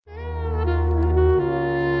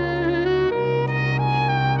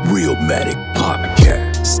Realmatic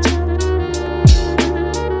Podcast.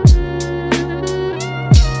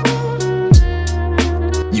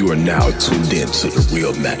 You are now tuned in to the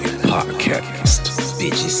Realmatic Podcast,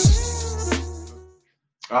 bitches.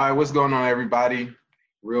 All right, what's going on, everybody?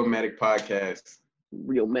 Realmatic Podcast.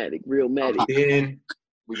 Realmatic. Then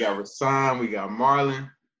we got Rasan, we got Marlon.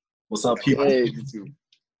 What's up, people? Hey.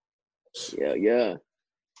 Yeah.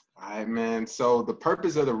 All right, man. So the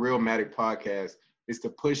purpose of the Realmatic Podcast is to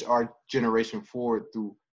push our generation forward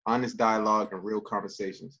through honest dialogue and real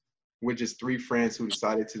conversations. We're just three friends who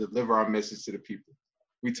decided to deliver our message to the people.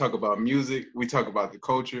 We talk about music, we talk about the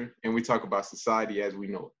culture, and we talk about society as we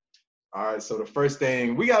know it. All right, so the first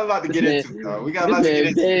thing, we got a lot to get into. We got a lot to get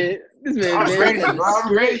into. This man, I'm ready, bro.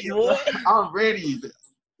 I'm ready. Boy. I'm ready.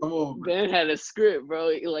 Come on, bro. Ben had a script,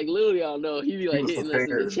 bro. Like literally, I don't know. He be like hitting us in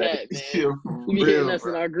the chat, man. He be hitting us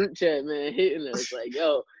in our group chat, man. Hitting us like,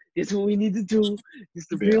 yo, this is what we need to do. This is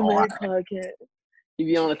the Realmatic Podcast. He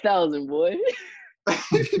be on 1,000, boy.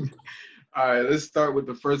 All right, let's start with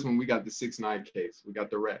the first one. We got the 6IX9INE case. We got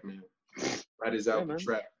the rap, man. Rap is out for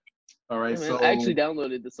trap. All right, man, so I actually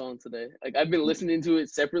downloaded the song today. Like I've been listening to it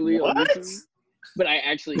separately on YouTube, but I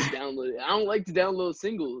actually downloaded it. I don't like to download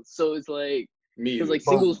singles, so it's like because like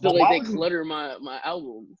singles feel like they clutter my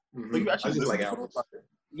albums. Mm-hmm. You actually just like albums.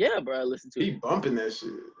 Yeah, bro, I listen to it. He bumping that shit.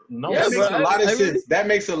 No, yeah, that makes a lot of sense. That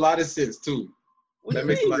makes a lot of sense too. That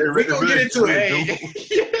makes a lot. We gonna get into it.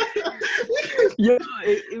 Yo,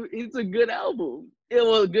 it's a good album. It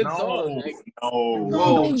was a good song. Like,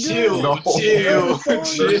 Whoa, chill. No,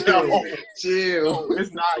 It's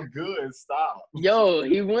not good. Stop. Yo,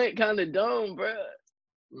 he went kind of dumb, bro.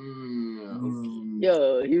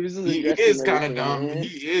 Yo, he was just He is kind of dumb. Man.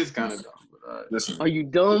 He is kind of dumb. Listen, are you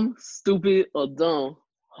dumb, stupid, or dumb?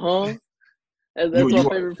 Huh? That's my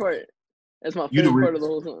favorite part. That's my favorite part of the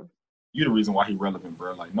whole song. You the reason why he relevant,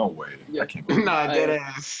 bro. Like, no way. Yeah. I can't believe dead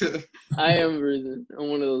ass. I am the reason. I'm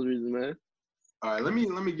one of those reasons, man. All right, let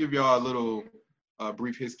me give y'all a little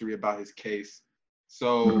brief history about his case.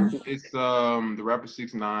 So it's the rapper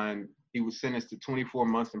 6IX9INE. He was sentenced to 24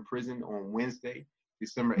 months in prison on Wednesday,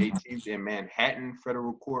 December 18th, in Manhattan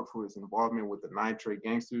federal court for his involvement with the 9 Trey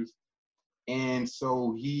gangsters. And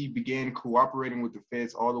so he began cooperating with the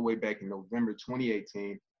feds all the way back in November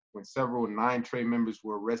 2018, when several 9 Trey members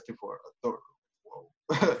were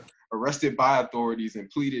arrested by authorities and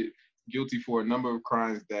pleaded guilty for a number of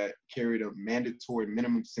crimes that carried a mandatory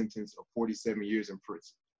minimum sentence of 47 years in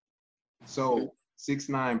prison. So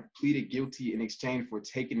 6IX9INE pleaded guilty in exchange for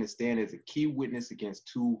taking the stand as a key witness against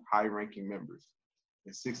 2 high-ranking members.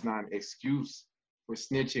 And 6IX9INE's excuse for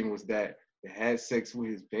snitching was that he had sex with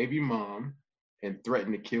his baby mom and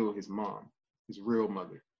threatened to kill his mom, his real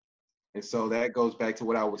mother. And so that goes back to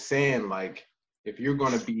what I was saying, like, if you're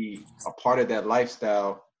going to be a part of that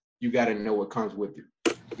lifestyle, you got to know what comes with it.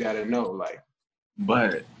 You got to know, like.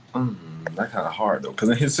 But that's kind of hard, though, because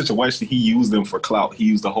in his situation, he used them for clout. He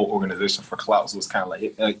used the whole organization for clout, so it's kind of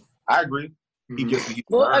like I agree. He gets what he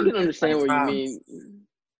I can understand what you mean.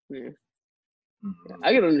 Yeah.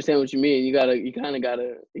 I can understand what you mean. You kind of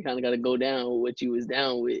gotta go down with what you was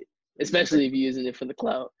down with, especially if you're using it for the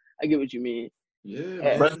clout. I get what you mean.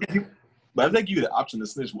 Yeah, but if they give you the option to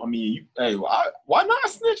snitch, I mean, why not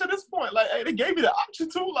snitch at this point? Like, hey, they gave you the option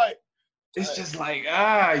too. Like, it's just like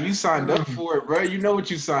you signed up for it, bro. You know what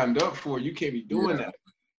you signed up for. You can't be doing that.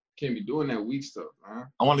 Can't be doing that weak stuff, man.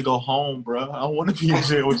 I want to go home, bro. I don't want to be in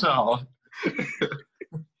jail with y'all.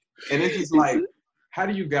 And it's just like, how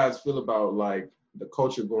do you guys feel about like the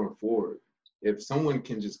culture going forward? If someone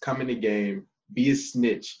can just come in the game, be a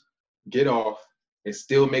snitch, get off, and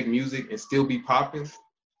still make music and still be popping,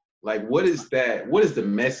 like what is that? What is the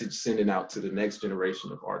message sending out to the next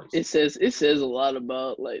generation of artists? It says a lot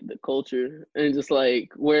about like the culture and just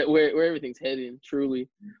like where everything's heading, truly.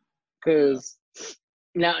 Because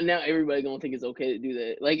now everybody gonna think it's okay to do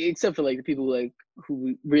that. Like except for like the people like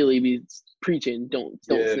who really be preaching don't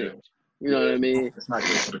snitch. You know what I mean? It's not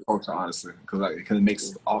good for the culture, honestly, because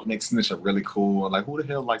it makes snitch really cool. Like, who the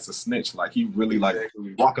hell likes a snitch? Like, he really like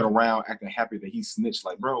walking around acting happy that he snitched.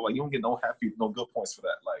 Like, bro, like you don't get no good points for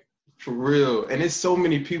that. Like, for real. And it's so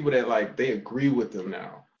many people that like they agree with him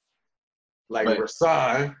now. Like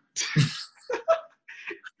Rasan.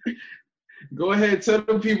 Go ahead, tell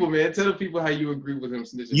the people, man. Tell the people how you agree with him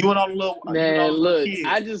snitching. You and all love, man. Look,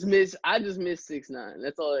 I just miss 6IX9INE.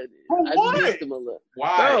 That's all it is. I just missed him a lot.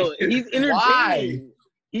 Why? Bro, he's entertaining. Why?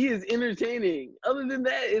 He is entertaining. Other than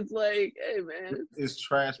that, it's like, hey, man, it's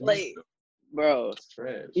trash. Like, bro, it's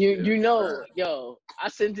trash. You know, yo, I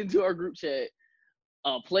sent into our group chat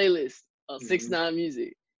a playlist of 6IX9INE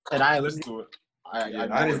music, and I ain't listen to it.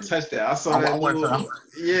 I didn't touch that. I saw that. I I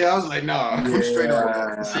was like, nah, I'm straight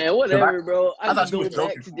on. Man, whatever, bro. I thought can you go was back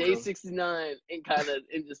joking to for day real. 69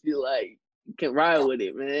 and just be like, can ride with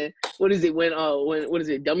it, man. What is it when what is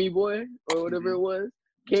it, Dummy Boy or whatever it was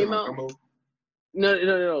came out? No,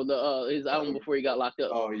 his album before he got locked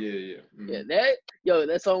up. Oh yeah. Yeah,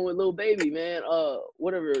 that song with Lil Baby, man.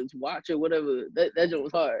 Whatever, it's Watch or whatever. That joint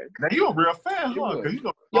was hard. Now you a real fan, huh? Cause you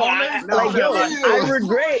know,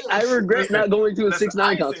 I regret not going to a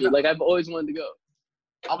 6ix9ine concert. Like I've always wanted to go.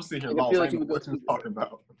 I'm sitting here I feel like lost. I he know would go what you talking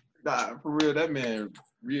about. Nah, for real, that man I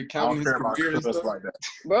recounting don't his care about career and stuff stuff. like that.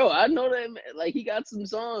 Bro, I know that, man. Like he got some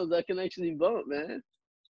songs that can actually bump, man.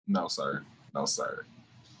 No, sir.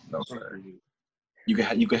 You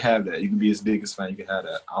can have that. You can be his biggest fan. You can have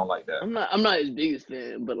that. I don't like that. I'm not his biggest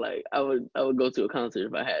fan, but like I would go to a concert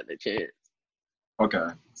if I had the chance.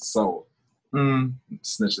 Okay, so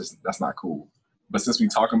snitches. That's not cool. But since we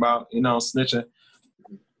talking about snitching,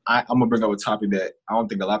 I'm gonna bring up a topic that I don't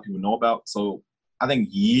think a lot of people know about. So I think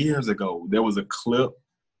years ago there was a clip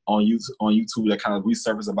on YouTube that kind of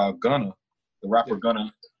resurfaced about Gunna, the rapper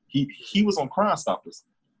Gunna. He was on Crime Stoppers.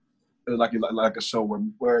 It was like a show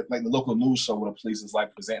where like the local news show where the police is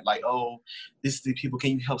like present like, oh, this is the people,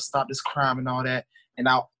 can you help stop this crime and all that. And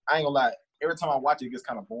I ain't gonna lie, every time I watch it, it gets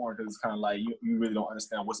kind of boring because it's kind of like you really don't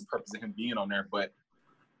understand what's the purpose of him being on there. But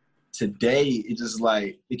today it just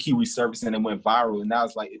like it keep resurfacing and went viral, and now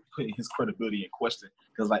it's like it putting his credibility in question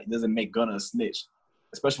because like it doesn't make Gunna a snitch,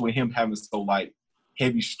 especially with him having so like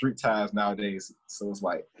heavy street ties nowadays. So it's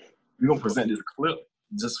like we're gonna present this clip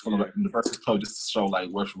just from the Versus Club just to show like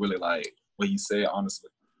what's really like what he said, honestly.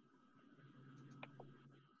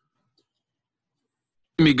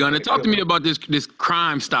 Gunna, talk to me about this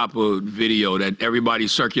Crime Stopper video that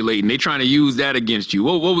everybody's circulating. They trying to use that against you.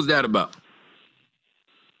 What was that about?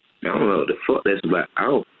 I don't know what the fuck that's about.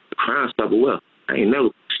 Crime Stopper well. I ain't never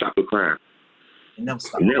stopped a crime. Never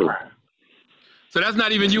stopped a crime. So that's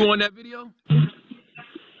not even you on that video?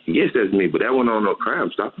 Yes, that's me, but that wasn't on no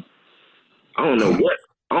Crime Stopper. I don't know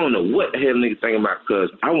what the hell niggas thinking about, cause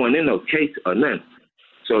I wasn't in no case or nothing.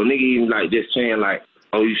 So nigga even like just saying like,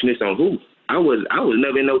 oh, you snitched on who? I was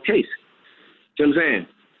never in no case. You know what I'm saying?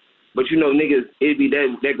 But niggas, it be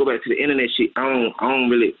that go back to the internet shit. I don't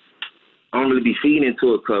really be feeding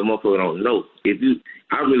into it cause motherfucker don't know.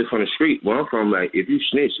 I'm really from the street where I'm from, like if you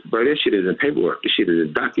snitch, bro, that shit is in paperwork. This shit is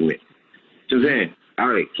a document. You know what I'm saying? I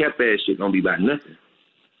already kept that shit, don't be about nothing.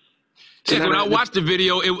 Check, when I watched the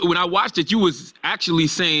video, when I watched it, you was actually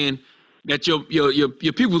saying that your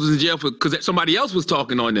people was in jail because somebody else was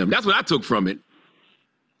talking on them. That's what I took from it.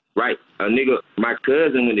 Right. A nigga, my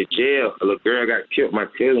cousin went to jail. A little girl got killed. My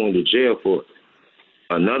cousin went to jail for it.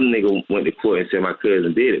 Another nigga went to court and said my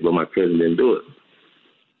cousin did it, but my cousin didn't do it.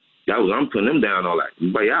 I'm putting them down all like,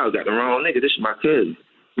 but y'all got the wrong nigga. This is my cousin.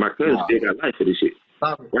 My cousin still got life for this shit.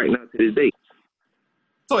 Right now to this day.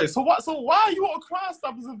 So why are you on Crime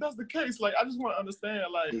Stoppers if that's the case? Like, I just want to understand,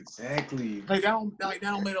 like, exactly. Like that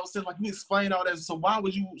don't make no sense. Like, you explain all that. So why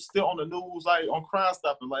was you still on the news, like on Crime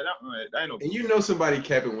Stoppers? Like that ain't no. And somebody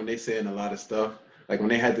capping when they saying a lot of stuff. Like when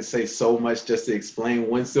they had to say so much just to explain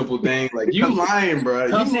one simple thing. Like you lying, bro.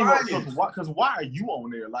 You lying. Because why are you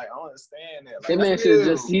on there? Like I don't understand that. Like, that man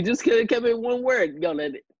should just kept it one word. Yo,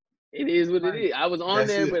 it is what it is. I was on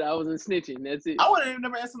there, but I wasn't snitching. That's it. I wouldn't even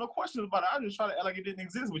never answer no questions about it. I just try to act like it didn't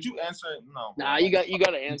exist. But you answering no. Nah, you got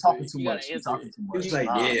to answer. Talking too much. You're talking too much. He's like,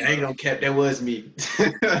 I ain't gonna cap. That was me.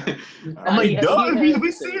 I'm like, duh.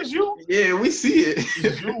 We see it's you. Yeah, we see it.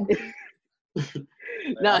 It's you.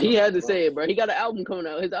 Nah, he had to say it, bro. He got an album coming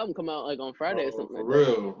out. His album come out like on Friday or something like that.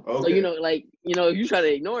 For real? Okay. So if you try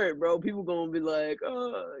to ignore it, bro, people gonna be like,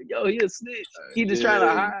 oh, yo, he a snitch. He just trying to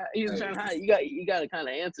hide. He just trying to hide. You got to kind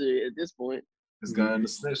of answer it at this point. It's going to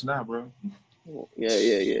snitch now, bro.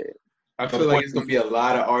 Yeah. I feel like it's gonna be a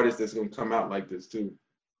lot of artists that's gonna come out like this too.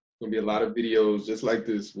 It's gonna be a lot of videos just like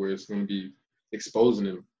this where it's gonna be exposing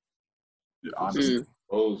them. Yeah, honestly.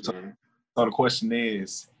 So the question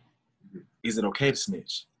is it okay to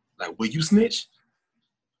snitch? Like, will you snitch?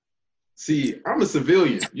 See, I'm a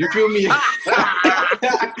civilian. You feel me?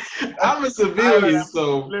 I'm a civilian,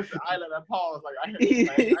 so listen. I let that pause. Like he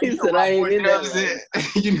said, I ain't in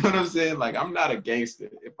that. You know what I'm saying? Like, I'm not a gangster.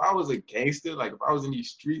 If I was a gangster, like if I was in these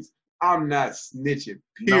streets, I'm not snitching.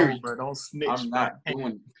 Period. No, bro, don't snitch. I'm not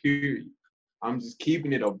doing. Period. I'm just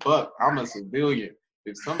keeping it a buck. I'm a civilian.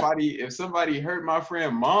 If somebody hurt my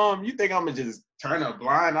friend mom, you think I'm gonna just turn a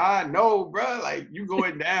blind eye? No, bro. Like you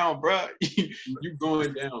going down, bro. You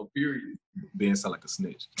going down. Period. Ben sound like a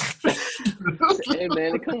snitch. Hey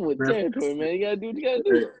man, it come with territory, man. You gotta do what you gotta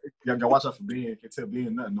do. You gotta watch out for Ben. Can't tell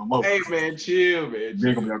Ben nothing no more. Hey man, chill, man.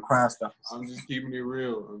 Ben gonna be on crime stuff. I'm just keeping it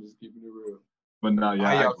real. But no, yeah.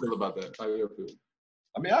 How y'all feel about that? How y'all feel?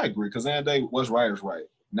 I mean, I agree because end of the day, what's right is right.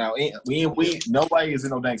 Now, nobody is in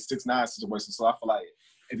no dang 6ix9ine situation. So I feel like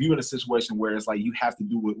if you're in a situation where it's like you have to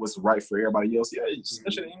do what's right for everybody else, yeah,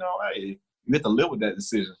 you know, hey, you have to live with that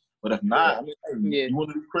decision. But if not, I mean, hey, you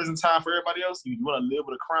want to do prison time for everybody else, you want to live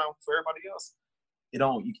with a crime for everybody else,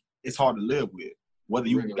 it's hard to live with, whether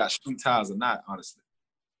you got street ties or not, honestly.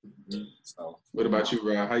 Mm-hmm. So, what about you,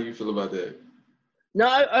 Rob? How you feel about that? No,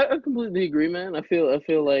 I completely agree, man. I feel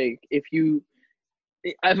like if you,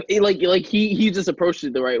 he just approached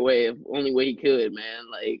it the right way, the only way he could, man.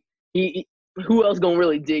 Like who else gonna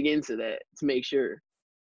really dig into that to make sure?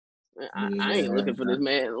 I ain't looking for this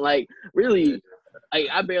man. Like really,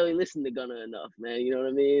 I barely listen to Gunna enough, man. You know what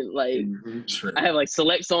I mean? Like I have like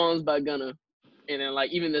select songs by Gunna, and then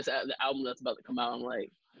like even the album that's about to come out, I'm like,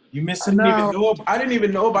 you missing out. I didn't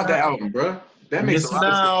even know about that album, bro. That makes a lot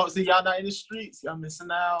of sense. See, y'all not in the streets. Y'all missing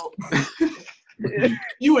out.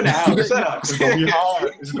 You in the house. Shut up. It's gonna be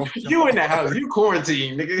hard. You in the house. You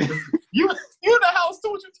quarantined, nigga. You in the house too.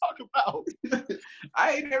 What you talking about?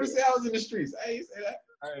 I ain't never said I was in the streets. I ain't say that.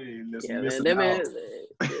 Hey, listen, yeah, listen, man,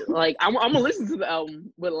 like I'm gonna listen to the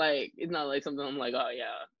album, but like it's not like something I'm like, oh yeah,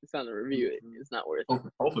 it's time to review it. It's not worth it.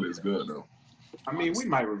 Hopefully it's good though. I mean, we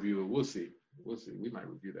might review it. We'll see. We might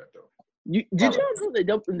review that though. Did y'all know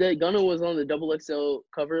that Gunna was on the XXL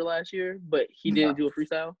cover last year, but he didn't do a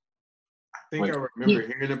freestyle? I think I remember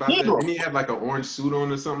hearing about that. Didn't he have like an orange suit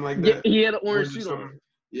on or something like that? Yeah, he had an orange suit on.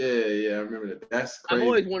 Yeah, I remember that. That's crazy. I've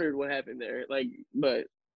always wondered what happened there. Like, but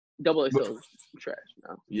XXL is trash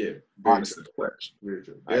now. Yeah, honestly, trash. Very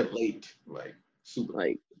true. They're late, like super.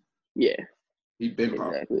 Like, yeah. He been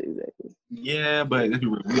exactly. Yeah, but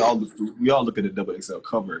we all look at the XXL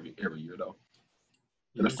cover every year though.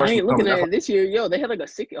 I ain't looking at it this year. Yo, they had like a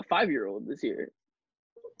 5-year-old this year.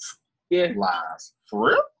 Yeah. Lies. For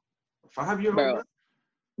real? 5-year-old?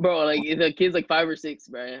 Bro, like the kid's like 5 or 6,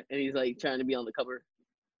 bro, and he's like trying to be on the cover.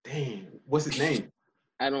 Dang. What's his name?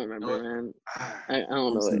 I don't remember, man. I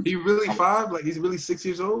don't know it. He really 5? Like he's really 6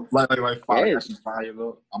 years old? Like 5, actually 5 years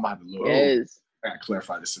old. I'm gonna have to look. Yes. I gotta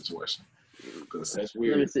clarify this situation. That's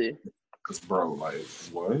weird. Let me see. Cause bro, like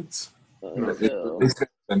what? So. It's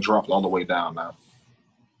been dropped all the way down now.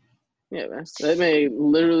 Yeah, man. That man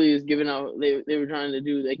literally is giving out. They were trying to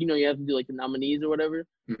do like you have to do like the nominees or whatever.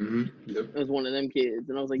 Mm-hmm. Yep. It was one of them kids,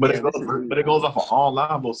 and I was like, but it goes off of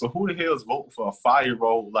online vote. So who the hell is voting for a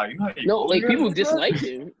 5-year-old? Like like people disliked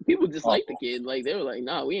him. People disliked the kid. Like they were like,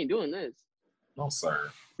 nah, we ain't doing this. No,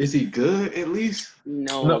 sir. Is he good at least?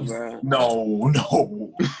 No, bro.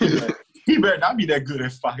 No. He better not be that good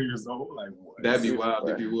at 5 years old. Like what? That'd be wild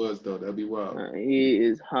if he was though. That'd be wild. He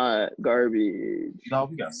is hot garbage. No,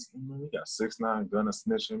 we got 6ix9ine, Gunna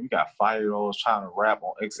snitching. We got 5-year-olds trying to rap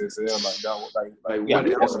on XXL. Like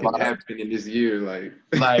what else can happen in this year? Like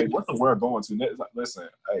what's the world going to? Like, listen,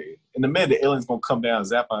 hey, in the minute the alien's gonna come down and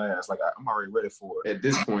zap our ass. Like I'm already ready for it. At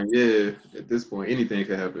this point, yeah. At this point, anything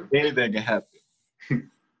can happen. Anything can happen. Can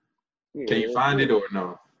you find it or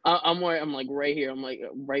no? I'm like right here. I'm like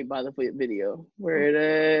right by the video. Where it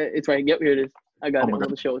at? It's right. Yep, here it is. I got it. I'm about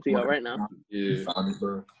to show it to y'all right now. Yeah. I'm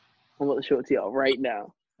about to show it to y'all right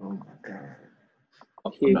now. Oh my god.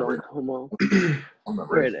 Here you go. Come on. I'm not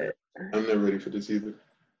ready. Where I'm not ready for this either.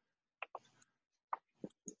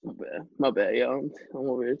 My bad, y'all. I'm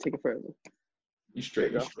over here taking forever. You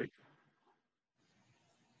straight. Yep.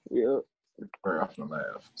 I'm gonna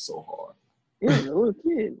laugh so hard. Yeah, the little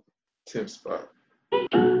kid. 10th spot.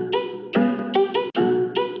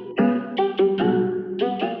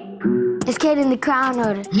 This kid in the crown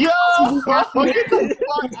order. Yo! Get the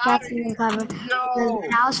fuck out of here. Yo!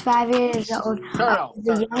 When I was 5 years old,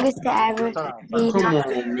 the youngest to ever be. Come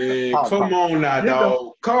on, man. Come on now,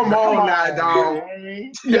 dog. Come on now, dog.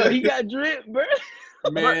 Yo, he got drip, bro.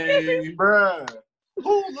 Man, bro.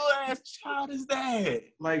 Who little ass child is that?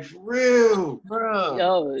 Like for real, bro.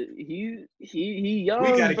 Yo, he young.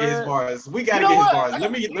 We gotta get his bars.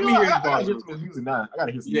 Let me hear his bars. I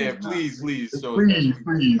gotta hear some. Yeah, please. So please.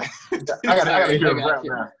 I gotta hear him rap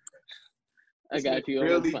now. I got you.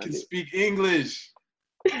 Really can speak English.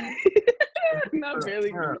 Not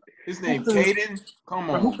really. His name Caden. Come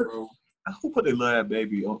on, bro. Who put their little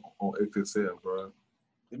baby on XXL, bro?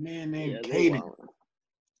 The man named Caden.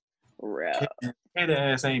 Rap. Caden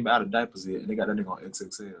ass ain't out of diapers yet, and they got that nigga on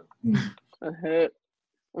XXL.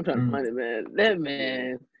 I'm trying to find it, man. That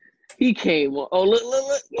man, he came on. Oh,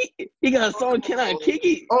 look. He got a song, Can I Kick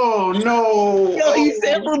It? Oh, no. Yo, he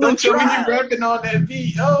sampled the Don't tell me he tribe. rapping on that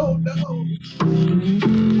beat. Oh, no.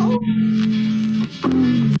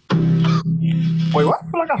 Wait, what?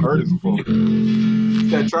 I feel like I heard this before.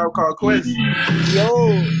 That Tribe Called Quest.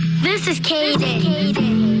 Yo. This is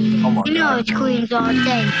Kaden. Oh my You know God. it's Queens all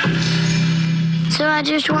day. So I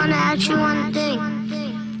just wanna ask you one thing.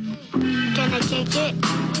 Can I kick it?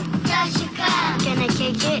 Can I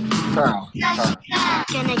kick it? Turn.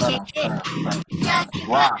 Can I kick it?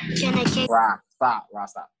 Rock. Can I kick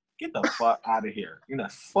Stop. Get the fuck out of here. You know,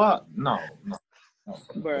 fuck. No.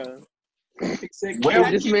 Bro.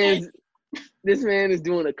 Well, This man is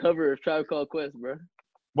doing a cover of Tribe Called Quest, bro.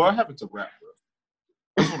 what happened to rap, bro?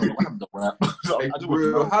 I just want to know what happened to rap. Like,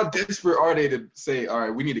 bro, how desperate are they to say, all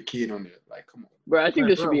right, we need a kid on there? Like, come on. Bro, I think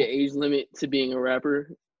there should be an age limit to being a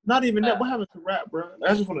rapper. Not even that. What happened to rap, bro?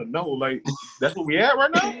 I just want to know. Like, that's what we at right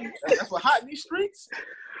now? That's what hot in these streets?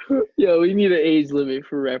 Yo, we need an age limit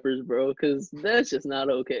for rappers, bro, because that's just not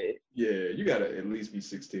okay. Yeah, you got to at least be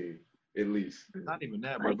 16. At least. Not even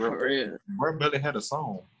that, Like, bro. for real. Bro barely had a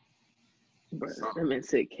song. Bro, that man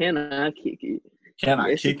said, can I kick it? Can I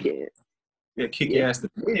Yes, kick you it? Yeah, kick your ass to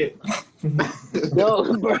bed.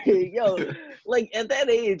 Yo, bro, like at that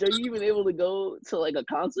age, are you even able to go to like a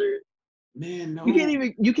concert? Man, no. You can't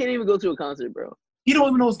even go to a concert, bro. He don't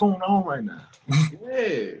even know what's going on right now.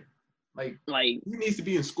 Yeah. Like he needs to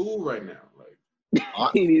be in school right now. Like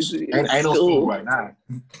he needs to be in ain't no school right now.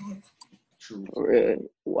 True.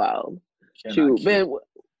 Wow. Can Shoot, man.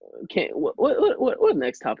 What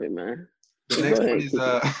next topic, man? The next one is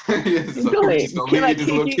Go so ahead. we just gonna leave this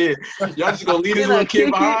little kid. Y'all just gonna leave this little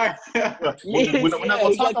kid behind. We're not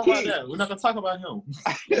gonna talk about that. We're not gonna talk about him.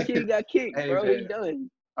 The kid got kicked, Hey, bro. man. He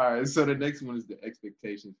done. All right, so the next one is the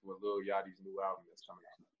expectations for Lil Yachty's new album that's coming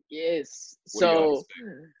out. Yes. What do y'all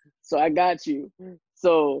So I got you.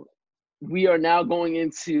 So we are now going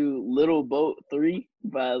into Little Boat 3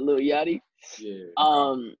 by Lil Yachty.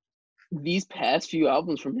 Yeah. These past few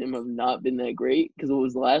albums from him have not been that great because it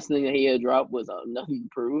was the last thing that he had dropped was Nothing to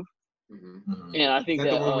Prove. Mm-hmm. And I think is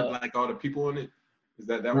that the one with like all the people in it? Is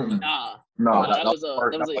that one? Nah. No, that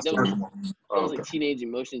was like Teenage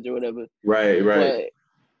Emotions or whatever. Right.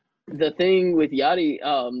 But the thing with Yachty,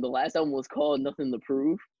 the last album was called Nothing to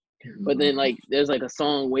Prove. But then like there's like a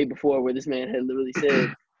song way before where this man had literally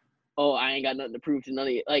said, "Oh, I ain't got nothing to prove to none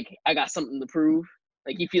of you. Like I got something to prove."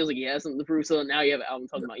 Like he feels like he has something to prove. So now you have an album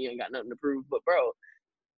talking about you ain't got nothing to prove. But bro,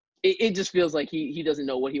 it just feels like he doesn't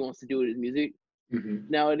know what he wants to do with his music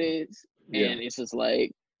nowadays. Yeah. And it's just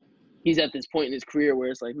like he's at this point in his career where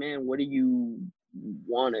it's like, man, what do you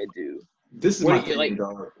want to do? This is my thing,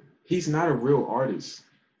 dog. He's not a real artist.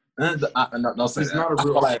 Don't say He's that. not a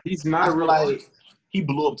real. He's not a real artist. He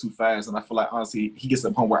blew up too fast, and I feel like honestly he gets to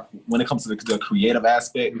the point where when it comes to the creative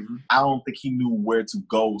aspect, I don't think he knew where to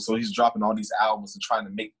go. So he's dropping all these albums and trying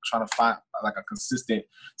to find like a consistent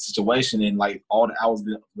situation, and like all the albums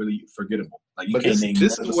been really forgettable. Like you can't name.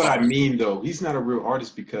 This is what I mean, though. He's not a real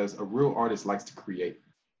artist because a real artist likes to create.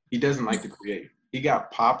 He doesn't like to create. He got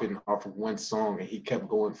popping off of one song, and he kept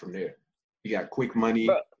going from there. He got quick money.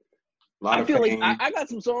 Bro, I feel like I got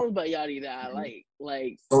some songs by Yachty that I like.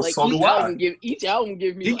 Each album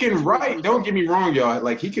give me. He can write. Don't get me wrong, y'all.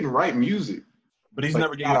 Like he can write music, but he's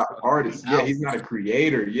never not an artist. Yeah, he's not a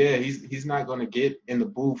creator. Yeah, he's not gonna get in the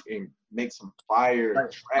booth and make some fire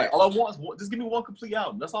tracks. Like, all I want is just give me one complete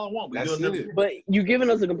album. That's all I want. That's it. But you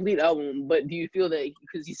giving us a complete album. But do you feel that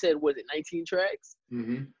because he said was it 19 tracks?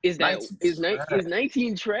 Is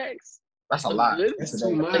 19 tracks? That's a lot. That's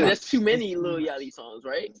too much. Like, that's too many Lil Yachty songs,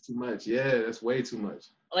 right? That's too much. Yeah, that's way too much.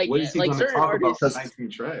 Like, what is he like gonna certain talk artists, about 19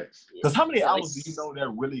 tracks? Because how many albums do you know that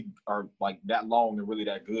really are like that long and really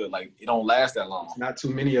that good? Like it don't last that long. Not too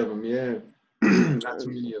many of them. Yeah, not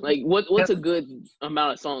too many of them. Like what's a good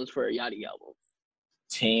amount of songs for a Yachty album?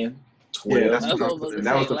 10, 12. Yeah,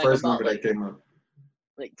 that was the first number that came up.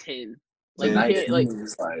 Like 10. Like 19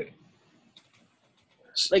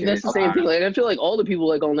 like that's the same thing. Like I feel like all the people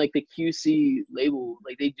like on like the QC label,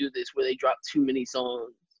 like they do this where they drop too many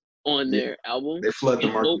songs on their album. They flood the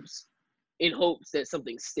market in hopes that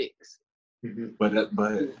something sticks. But I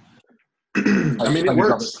mean, it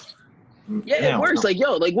works. Yeah, it works. Like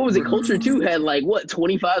like what was it? Culture 2 had like what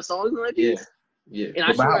 25 songs on that piece. Yeah. And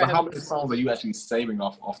how many songs are you actually saving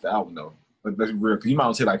off the album though? Like, that's real, because you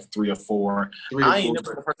might say like 3 or 4. I ain't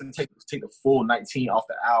never the person to take the full 19 off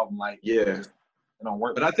the album. Like yeah. It don't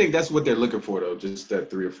work. But I think that's what they're looking for, though, just that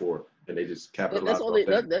 3 or 4, and they just capitalize. That's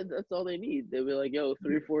all they need. They'll be like, "Yo,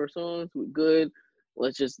 3 or 4 songs, we're good."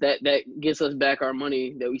 let's just that gets us back our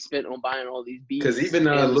money that we spent on buying all these beats. Because even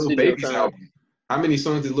Lil Baby's album, how many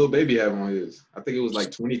songs did Lil Baby have on his? I think it was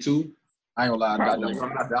like 22. I ain't gonna lie, Probably.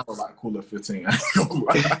 I'm not down for like Cooler 15.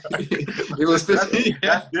 It was 15.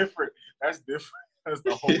 That's different. That's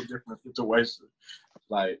the whole different situation.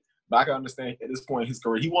 Like, but I can understand at this point in his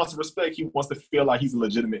career, he wants respect. He wants to feel like he's a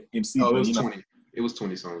legitimate MC. Oh, it was 20. It was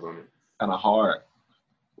 20 songs on it. Kind of hard.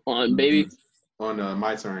 On Baby? On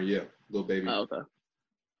My Turn, yeah. Lil Baby. Oh, okay.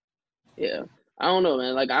 Yeah. I don't know,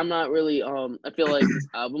 man. Like, I'm not really, I feel like this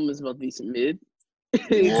album is about to be some mid.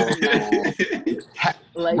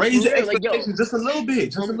 Like, raise the expectations just a little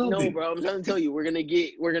bit. Just a little bit. No, bro. I'm trying to tell you, we're gonna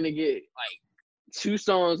get like 2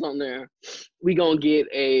 songs on there. We gonna get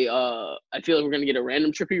I feel like we're gonna get a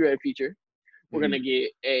random Trippie Redd feature. We're gonna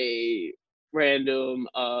get a random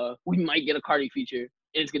we might get a Cardi feature,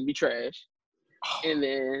 and it's gonna be trash. And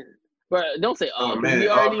then, bro, don't say man, we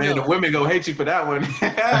already know. The women gonna hate you for that one.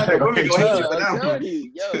 The women gonna hate you for that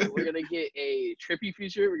one. We're gonna get a Trippie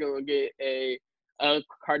feature. We're gonna get a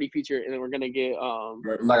Cardi feature, and then we're gonna get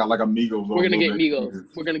like a Migos. We're gonna get Migos.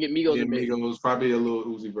 We're gonna get Migos. Yeah, Migos, probably a little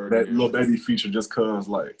Uzi Vert. That Lil Baby feature, just cause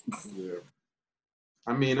like. Yeah.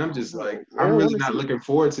 I mean, I'm just like, I'm really not looking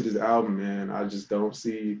forward to this album, man. I just don't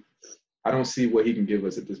see what he can give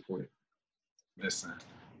us at this point. Listen,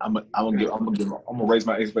 I'm gonna raise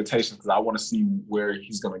my expectations because I want to see where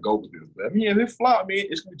he's gonna go with this. But I mean, if it flop,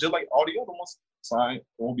 it's gonna be just like all the other ones. So it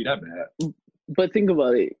won't be that bad. But think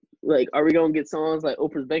about it. Like, are we gonna get songs like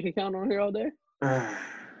Oprah's bank account on here all day? I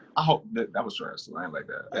hope that was trash. So I ain't like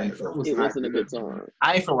that. It wasn't a good song.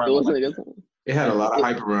 I ain't feel right. It wasn't a good song. It had a lot of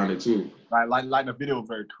hype around it too. Like the video was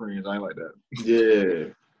very cringe. I ain't like that.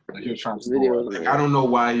 Yeah. Like, he was trying to score. Like, I don't know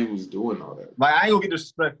why he was doing all that. Like, I ain't gonna get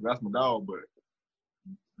disrespectful. That's my dog, but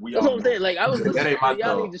that's what I'm saying. Like, I was listening to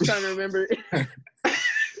y'all just trying to remember.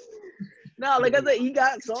 No, like I said, he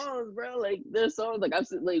got songs, bro. Like, there's songs.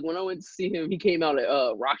 Like, when I went to see him, he came out at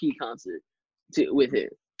Rocky concert with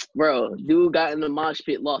it. Bro, dude got in the mosh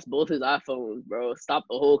pit, lost both his iPhones, bro. Stopped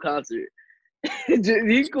the whole concert.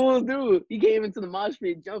 He's cool dude. He came into the mosh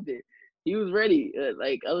pit jumping. He was ready.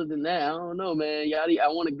 Like, other than that, I don't know, man. Yachty, I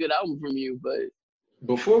want a good album from you, but.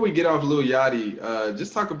 Before we get off Lil Yachty,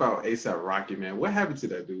 just talk about A$AP Rocky, man. What happened to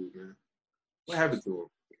that dude, man? What happened to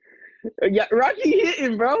him? Yeah, Rocky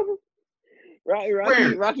hitting, bro.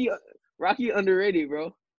 Rocky underrated,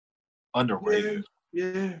 bro. Underrated.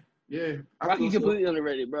 Yeah. Rocky completely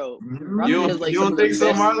underrated, bro. You don't think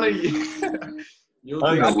so, Marley?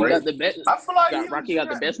 Rocky got the best. I feel like Rocky got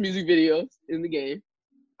the best music videos in the game.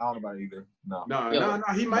 I don't know about either. No.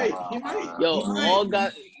 He might. All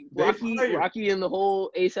got Rocky and the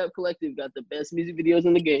whole A$AP Collective got the best music videos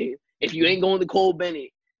in the game. If you ain't going to Cole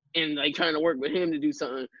Bennett and like trying to work with him to do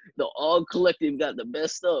something, the All Collective got the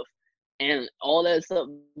best stuff. And all that stuff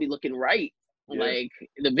be looking right. Yeah. Like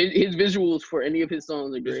his visuals for any of his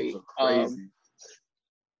songs are great.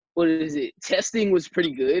 What is it? Testing was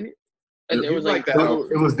pretty good. And there was like it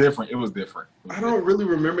was different. I don't really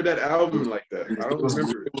remember that album like that. I don't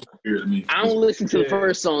remember. It was weird to me. I don't listen to the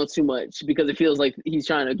first song too much because it feels like he's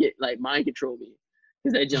trying to get like mind control me.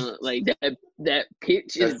 Because that junk, like that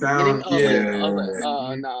pitch is getting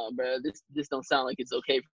up. Nah, bro, this don't sound like it's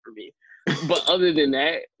okay for me. But other than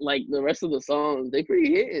that, like the rest of the songs, they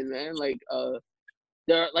pretty hitting, man. Like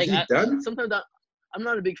they're like sometimes I'm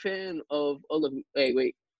not a big fan of. Oh look, hey,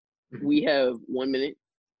 wait, we have 1 minute.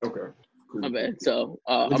 Okay, cool. My bad. So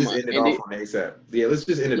let's just end it off on A$AP. Yeah, let's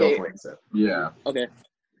just end it off on A$AP. Yeah. Okay.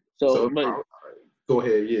 So but go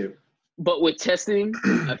ahead. Yeah. But with Testing,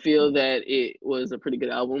 I feel that it was a pretty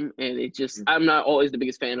good album, and it just I'm not always the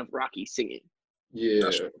biggest fan of Rocky singing.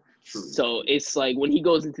 Yeah. True. So it's like when he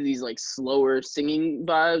goes into these like slower singing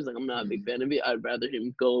vibes, like I'm not a big fan of it. I'd rather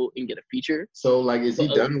him go and get a feature. So like, is he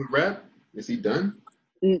done with rap? Is he done?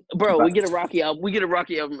 Bro, we get a Rocky album. We get a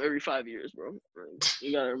Rocky album every 5 years, bro.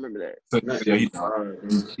 You gotta remember that. Yeah, he's done.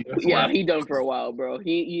 Yeah, he done for a while, bro.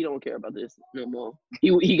 He don't care about this no more.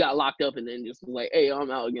 He got locked up and then just was like, hey,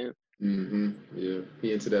 I'm out again. Yeah,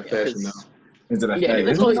 he into that fashion now. Into that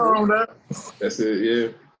fashion. That's it. Yeah.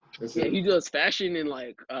 He does fashion and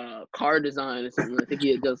like car design or something. I think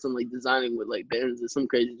he does some like designing with like Benz or some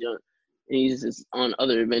crazy junk. And he's just on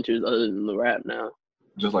other adventures other than the rap now.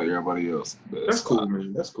 Just like everybody else. That's cool,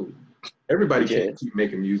 man. That's cool. Everybody can't keep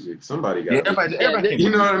making music. Somebody got. Everybody you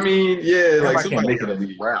know what I mean? Yeah, like somebody can make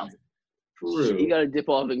it rap. For real. You gotta dip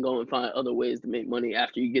off and go and find other ways to make money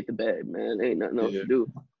after you get the bag, man. There ain't nothing else to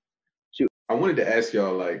do. Shoot. I wanted to ask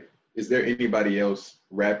y'all, like, is there anybody else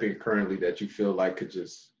rapping currently that you feel like could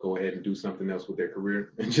just go ahead and do something else with their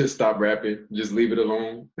career and just stop rapping, just leave it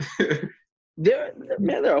alone? There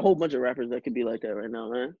are a whole bunch of rappers that could be like that right now,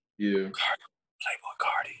 man. Yeah. Playboy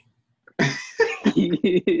Cardi.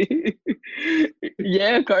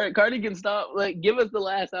 Yeah, Cardi can stop. Like, give us the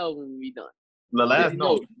last album and be done. The last,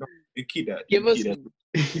 No. you keep that. Give us.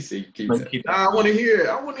 He said keep No, that. keep that. Nah, I want to hear it.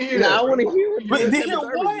 I want to hear that. I want to hear it. But What to type hear of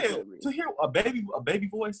garbage you what? told me? To hear a baby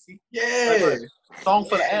voice? Yeah. Song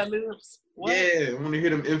for the ad-libs? What? Yeah, I want to hear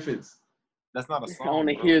them infants. That's not a song. I want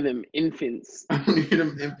to hear them infants. I want to hear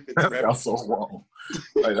them infants. That rap. sounds so wrong.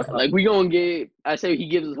 Like, that's not, Like, we gonna get. I say he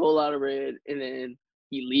gives us a whole lot of bread, and then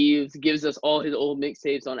he leaves, gives us all his old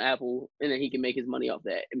mixtapes on Apple, and then he can make his money off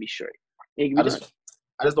that and be straight. And he can be done.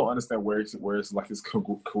 I just don't understand where it's like his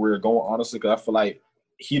career going, honestly, because I feel like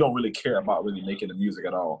he don't really care about really making the music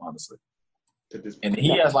at all, honestly. And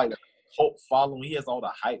he has like a cult following. He has all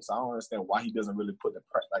the hype. So I don't understand why he doesn't really put the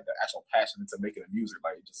actual passion into making the music.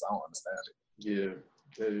 Like, just I don't understand it. Yeah,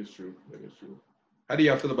 that is true. That is true. How do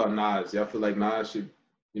y'all feel about Nas? Y'all feel like Nas should,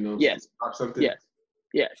 Yes. drop something?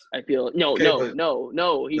 Yes. I feel no. The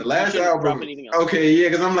last he shouldn't album. drop anything else. Okay, yeah,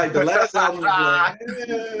 because I'm like the last album was like,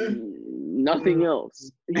 Nothing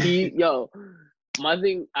else. My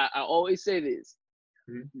thing. I always say this.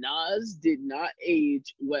 Nas did not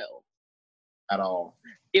age well At all.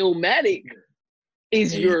 Illmatic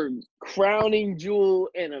is your crowning jewel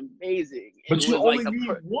and amazing. But you only need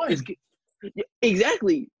one.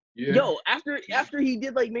 Exactly. Yeah. Yo, after he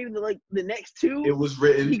did like maybe the next two, It was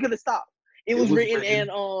written. he could have stopped. It was written and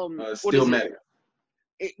Stillmatic.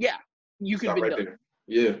 Yeah, you could have been done.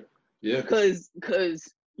 Yeah. Because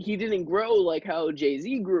he didn't grow like how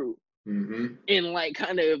Jay-Z grew. And like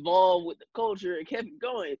kind of evolved with the culture and kept it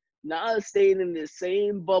going. Nas stayed in this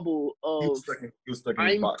same bubble of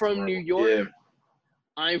I'm from New York. Yeah.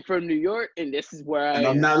 I'm from New York, and this is where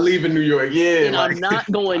I'm not leaving New York. Yeah. And I'm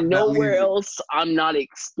not going nowhere else. I'm not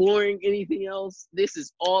exploring anything else. This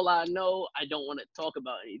is all I know. I don't want to talk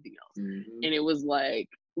about anything else. And it was like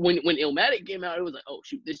when Illmatic came out, it was like, oh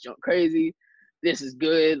shoot, this junk crazy. This is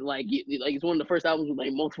good. Like it's one of the first albums with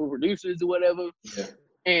like multiple producers or whatever. Yeah.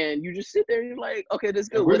 And you just sit there and you're like, okay, this is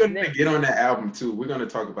good. We're gonna get on that album too. We're gonna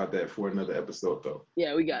talk about that for another episode though.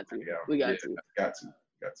 Yeah, we got to. Got to.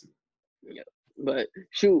 Yeah. But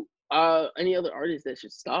shoot, any other artists that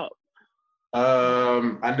should stop?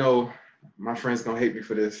 I know my friend's gonna hate me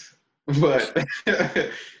for this, but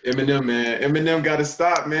Eminem, man. Eminem gotta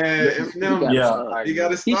stop, man. Eminem, he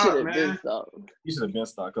gotta stop, man. He should have been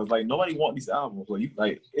stopped because like nobody want these albums. I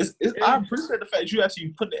appreciate the fact you actually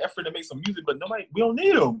put the effort to make some music, but we don't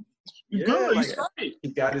need them. You're good. He's right. He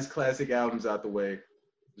got his classic albums out the way.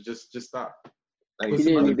 Just stop. Like, he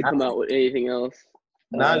didn't need to come out with anything else.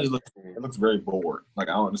 Now it looks very bored. Like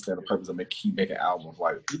I don't understand the purpose of keep making albums.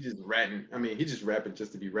 Like he just rapping. I mean, he just rapping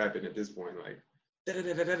just to be rapping at this point. Like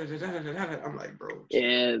I'm like, bro.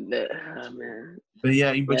 Yeah, man. But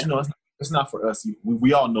you know, it's not for us.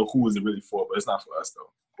 We all know who is it really for, but it's not for us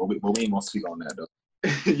though. But we ain't gonna speak on that though.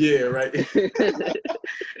 Yeah, right.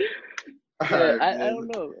 I don't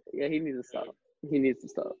know. Yeah, he needs to stop. He needs to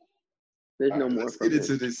stop. There's no more. Let's get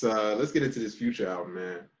into this Future album,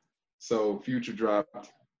 man. So Future dropped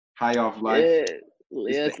High Off Life.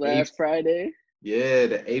 Yes, last Friday. Yeah,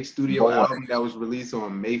 the 8th studio album that was released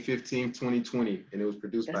on May 15th, 2020, and it was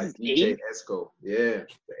produced by DJ Esco. Yeah,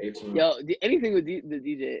 the 8th one. Yo, anything with the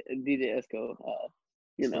DJ Esco,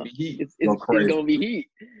 it's gonna be heat.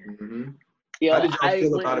 Yo, how did y'all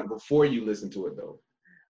feel about it before you listened to it though?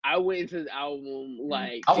 I went into the album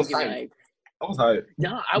like I was hyped.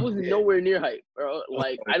 No, I wasn't nowhere near hype, bro.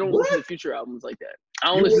 Like I don't listen to Future albums like that. I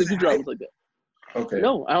don't listen to Future albums like that. Okay.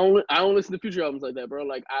 No, I don't listen to Future albums like that, bro.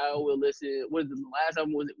 Like I will listen. What is the last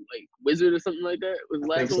album? Was it like Wizard or something like that? Was the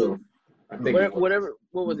last one? I think whatever.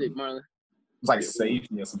 What was it, Marlon? It was like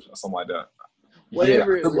Safety or something like that.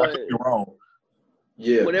 Whatever it was. I could be wrong.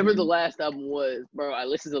 Yeah. Whatever the last album was, bro, I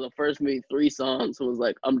listened to the first maybe 3 songs and was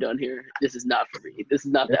like, I'm done here. This is not for me. This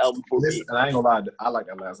is not the album for me. And I ain't gonna lie, I like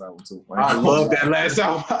that last album too. I love that last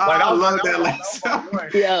album. I love that last album.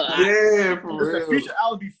 Yeah, for real. The Future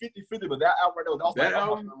album be 50-50, but that album right there, that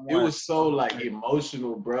album, it was so like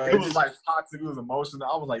emotional, bro. It was like toxic. It was emotional.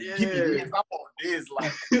 I was like, give me this. I want this.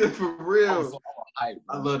 Like for real. I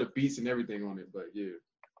love the beats and everything on it, but yeah.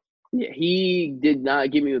 Yeah, he did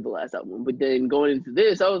not give me with the last album. But then going into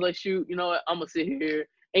this, I was like, shoot, you know what? I'm going to sit here.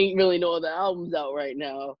 Ain't really no other albums out right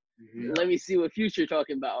now. Let me see what Future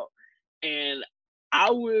talking about. And I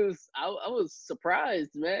was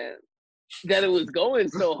surprised, man, that it was going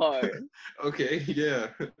so hard. Okay, yeah.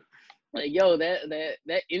 Like, yo, that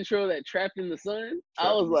intro, that Trapped in the Sun,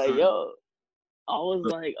 I was like,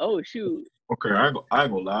 like, oh, shoot. Okay, I ain't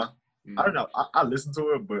gonna lie. I don't know. I listened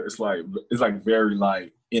to it, but it's like very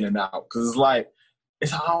like in and out because it's like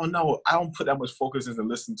I don't know. I don't put that much focus into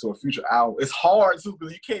listening to a Future album. It's hard too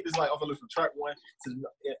because you can't just like listen to track one.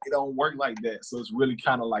 It don't work like that. So it's really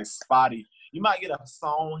kind of like spotty. You might get a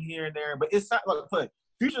song here and there, but it's not like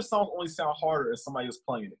Future songs only sound harder if somebody is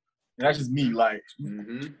playing it. And that's just me. Like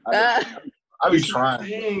I be trying.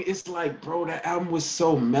 It's like, bro, that album was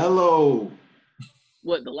so mellow.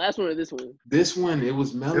 What, the last one or this one? This one, it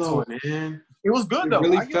was mellow, man. It was good though. It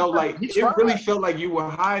really felt like you were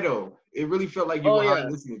high though. It really felt like you were high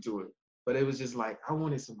listening to it. But it was just like, I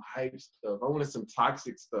wanted some hype stuff. I wanted some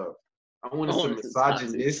toxic stuff. I wanted some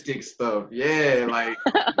misogynistic stuff. Yeah, like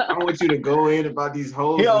I want you to go in about these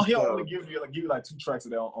hoes. He'll only give you like 2 tracks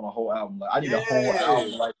of that on a whole album. Like I need a whole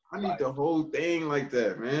album. Like I need the whole thing like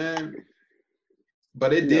that, man.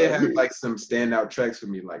 But it did have like some standout tracks for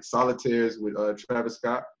me, like Solitaires with Travis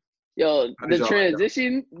Scott. Yo, the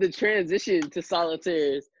transition to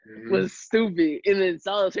Solitaires was stupid. And then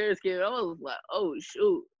Solitaires came out, I was like, oh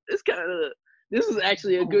shoot, this was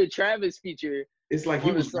actually a good Travis feature. It's like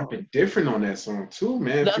he was rapping different on that song too,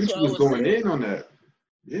 man. Future was going in on that.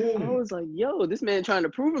 Yeah. I was like, yo, this man trying to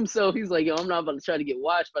prove himself. He's like, yo, I'm not about to try to get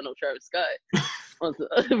watched by no Travis Scott.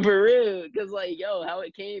 For real. Because like, yo, how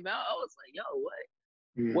it came out, I was like, yo, what?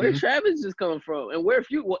 Where Travis just come from? And where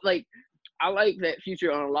like, I like that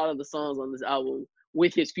Future on a lot of the songs on this album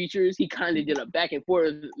with his features. He kind of did a back and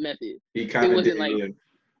forth method. It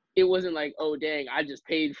wasn't like, oh dang, I just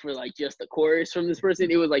paid for like just the chorus from this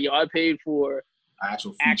person. It was like, yo, I paid for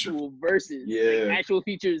actual verses, like actual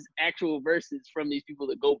features, actual verses from these people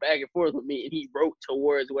that go back and forth with me, and he wrote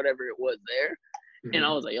towards whatever it was there. And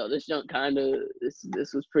I was like, yo, this junk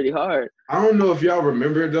this was pretty hard. I don't know if y'all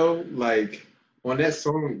remember though, like on that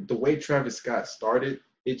song, the way Travis Scott started,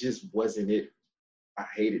 it just wasn't it. I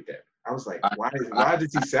hated that. I was like, why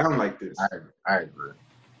does he sound like this? I agree.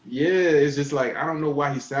 Yeah, it's just like, I don't know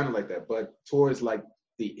why he sounded like that. But towards like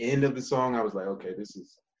the end of the song, I was like, okay, this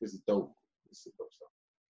is dope. This is a dope song.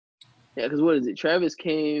 Yeah, because what is it? Travis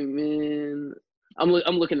came in. I'm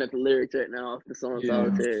looking at the lyrics right now off the song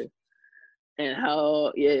Solitaire. And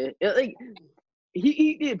how, like,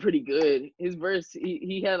 he did pretty good. His verse,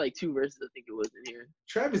 he had like 2 verses, I think it was in here.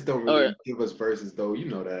 Travis don't really give us verses though, you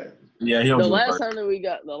know that. Yeah, the last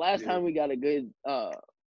time we got a good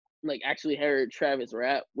like actually heard Travis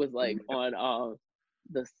rap was like on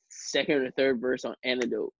the 2nd or 3rd verse on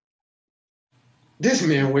Antidote. This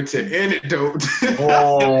man went to Antidote.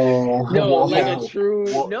 Oh, no, like a true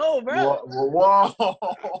no, bro. Whoa.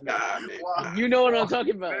 Nah, man. You know what I'm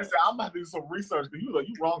talking about. Listen, I'm about to do some research because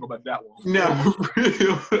you wrong about that one. No, for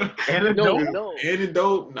real. Antidote? No.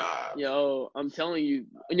 Antidote? Nah. Yo, I'm telling you,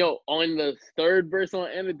 on the 3rd verse on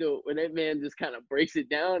Antidote, when that man just kind of breaks it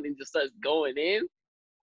down and just starts going in.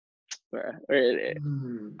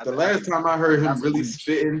 The last time I heard him really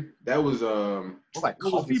spitting, that was like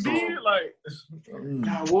Coffee Bean, like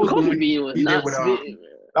Coffee Bean was not spitting.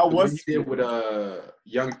 That was he did with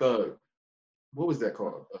Young Thug. What was that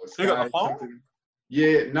called?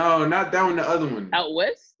 Yeah, no, not that one. The other one. Out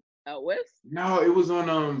West. No, it was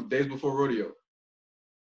on Days Before Rodeo.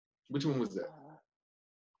 Which one was that?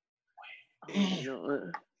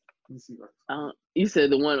 You said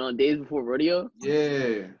the one on Days Before Rodeo?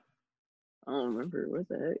 Yeah. I don't remember. What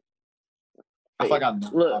the heck? I feel like I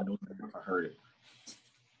know if I heard it.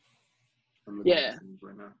 Yeah.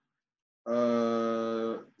 Right now.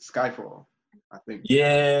 Skyfall, I think.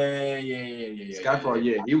 Yeah. Skyfall,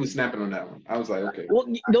 yeah. He was snapping on that one. I was like, okay.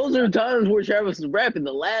 Well, those are times where Travis was rapping.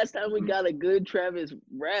 The last time we got a good Travis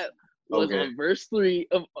rap was on verse 3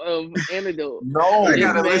 of Antidote. No, I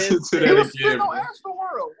gotta listen to that again.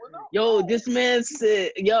 Yo, this man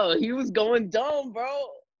said, he was going dumb, bro.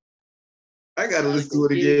 I gotta listen to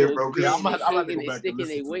it again, bro. I'm about to go back and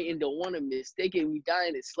they waiting, don't want to mistake it. We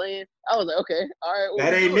dying and slaying. I was like, okay, all right.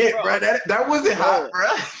 That ain't it, bro. That wasn't hot, bro.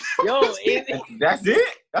 Yo, that's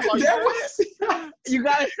it. That's all you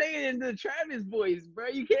gotta say it in the Travis voice, bro.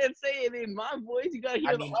 You can't say it in my voice. You gotta hear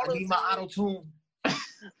I need my auto tune.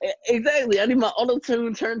 Exactly. I need my auto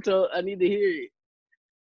tune turned to. I need to hear it.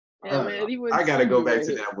 Yeah, man. I gotta go back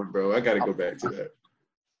to that one, bro. I gotta go back to that.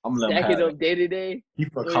 I'm stack it up day to day. He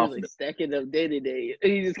felt confident. Stack it up day to day.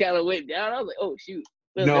 He just kind of went down. I was like, oh shoot.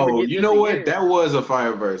 No, you know what? That was a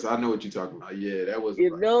fire verse. I know what you're talking about. Yeah, that was.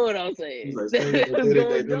 You know what I'm saying? Like,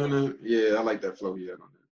 yeah, I like that flow he had on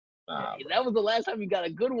that. That was the last time you got a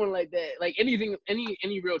good one like that. Like any real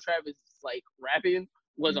Travis like rapping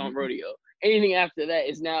was on Rodeo. Anything after that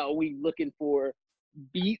is now we looking for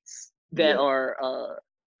beats that are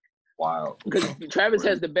wow. Because Travis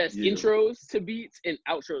has the best intros to beats and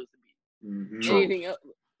outros to beats. Anything else,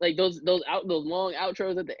 like those long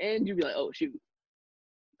outros at the end, you'd be like, oh shoot.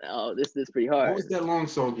 Oh, this is pretty What hard. was that long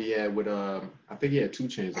song he had with I think he had 2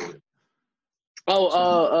 Chainz on it.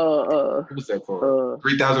 Oh, What was that called?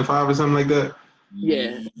 3005 or something like that?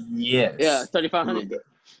 Yeah. Yes. Yeah, 3500.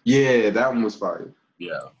 Yeah, that one was fire.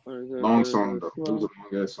 Yeah. Long song though. It was a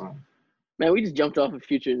long ass song. Man, we just jumped off of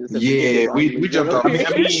Future. Yeah, we jumped off. I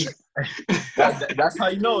mean, that's how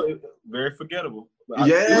you know it. Very forgettable. Yeah.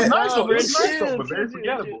 It was nice though. bro, It was nice though, chill, but very chill.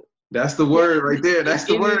 forgettable. That's the word right there. That's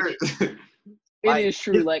the word. It is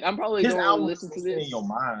true. Like I'm probably his going to album listen to stay this. in your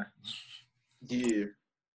mind. Yeah.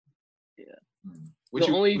 The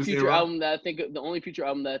only Future album that I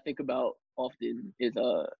think about often is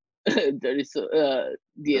Dirty DS2.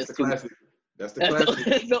 That's the classic. That's the classic.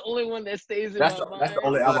 That's the only one that stays in my mind. That's the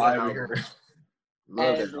only album I ever heard.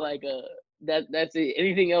 As like that's it.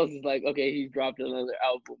 Anything else is like, okay, he's dropped another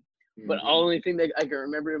album. But the only thing that I can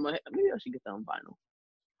remember in my head, maybe I should get that on vinyl.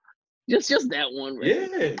 Just that one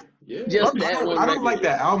record. Yeah. Just that one. I don't like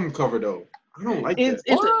that album cover though. I don't like that.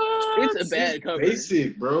 It's a bad cover.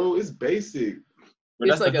 Basic, bro. It's basic.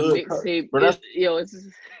 It's like a mixtape. It's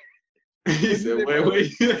He said,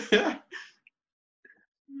 wait.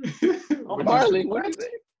 Marley, what is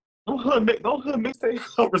it? Don't hood mixtape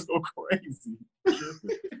covers go crazy.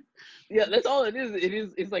 Yeah, that's all it is.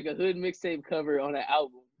 It's like a hood mixtape cover on an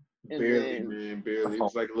album. Barely. It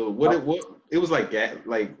was like a little what it was like gas,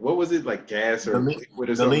 like what was it, like gas or liquid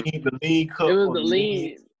or something? The lean cup. It was the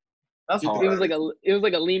lean. That's hard. It was like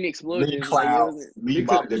a lean explosion. Lean cloud. He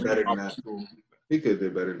could have did better than that. He could have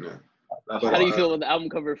did better than that. How do you feel about the album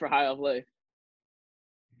cover for High Off Life?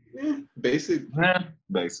 Basic.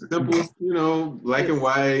 Basic. Simple, black and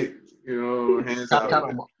white, hands out.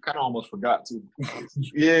 Kind of almost forgot too.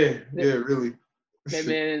 Yeah, really. That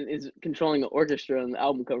man is controlling the orchestra on the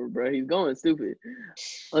album cover, bro. He's going stupid.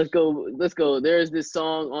 Let's go. There's this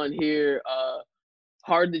song on here,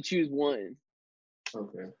 Hard to Choose One.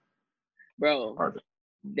 Okay. Bro,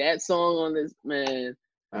 that song on this, man.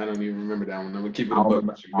 I don't even remember that one. I'm gonna keep it bro,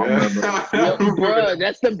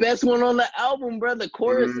 that's the best one on the album, bro. The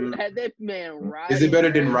chorus had that man riding. Is it better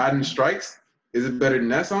than Riding Strikes? Is it better than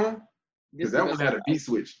that song? Because that one had a beat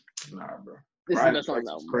switch. Nah, bro. Riding Strikes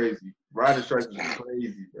was crazy. Riding Strikes was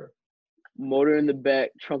crazy, bro. Motor in the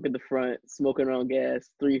back, trunk in the front, smoking on gas,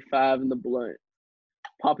 3-5 in the blunt,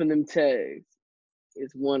 popping them tags.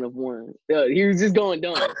 It's one of one. Yo, he was just going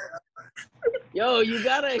dumb. Yo, you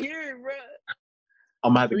gotta hear it, bro.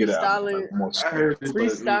 I'm gonna have to get it out.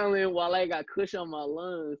 Freestyling while I got Kush on my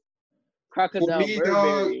lungs. Crocodile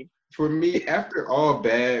Burberry. For me, after All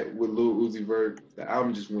Bad with Lil Uzi Vert, the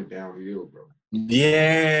album just went downhill, bro.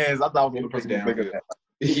 Yes, I thought I was gonna put something bigger than that.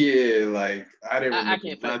 Yeah, like I didn't remember I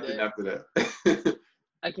can't fight nothing that. after that.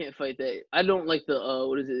 I can't fight that. I don't like the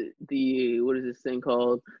what is this thing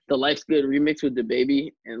called? The Life's Good remix with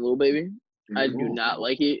DaBaby and Lil Baby. I do not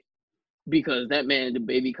like it because that man,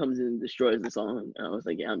 DaBaby, comes in and destroys the song. And I was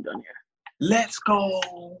like, yeah, I'm done here. Let's go.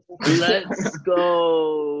 Let's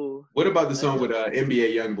go. What about the song with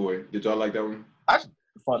NBA YoungBoy? Did y'all like that one? I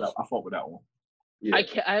fought with that one. Yeah.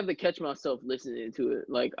 I have to catch myself listening to it.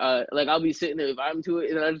 Like I'll be sitting there if I'm to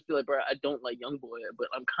it, and I just feel like, bro, I don't like YoungBoy, but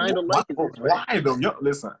I'm kind of liking this. Why though?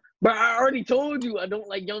 Listen. But I already told you I don't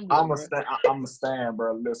like YoungBoy. I'm a stand,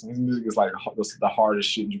 bro. Listen, his music is like the hardest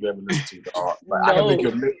shit you've ever listened to. Like,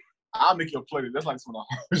 I'll make you a playlist. That's like some of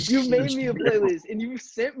the hardest shit. You made me a playlist, and you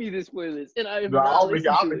sent me this playlist, and I have I'll make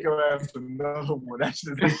your ass another one. That's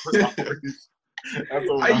just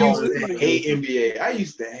I used to hate NBA. I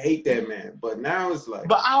used to hate that man, but now it's like.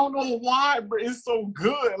 But I don't know why, bro. It's so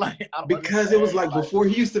good. Like because it was like before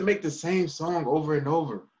he used to make the same song over and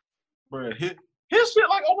over. Bro, his shit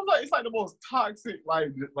like almost like it's like the most toxic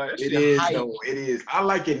like it is though. It is. I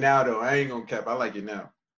like it now though. I ain't gonna cap. I like it now.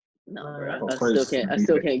 No, bro. I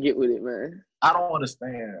still can't get with it, man. I don't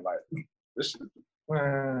understand like this shit.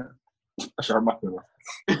 Man, I should hurt my feelings.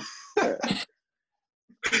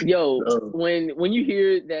 Yo, when you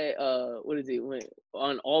hear that what is it when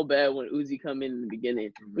on All Bad when Uzi come in the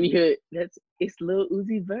beginning, when you hear it's Lil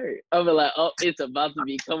Uzi Vert, I'm like, oh, it's about to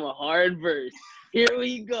become a hard verse. Here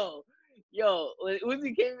we go. Yo, when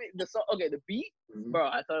Uzi came in, the song, okay, the beat, bro,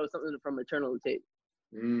 I thought it was something from Eternal Tape.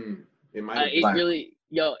 It might. It really,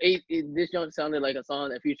 this junk sounded like a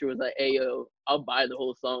song that Future was like, hey, yo, I'll buy the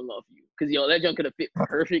whole song off you, because that junk could have fit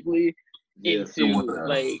perfectly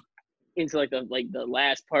into the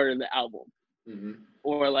last part of the album,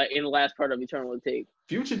 or like in the last part of Eternal Tape.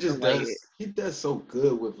 Future just does so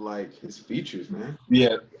good with like his features, man.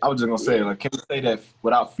 Yeah, I was just gonna say, like, can we say that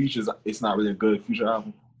without features, it's not really a good Future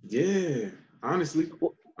album? Yeah, honestly.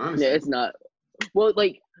 Yeah, it's not. Well,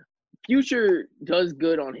 like Future does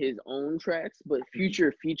good on his own tracks, but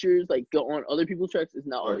Future features like go on other people's tracks is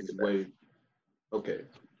not always the best. Way. Okay.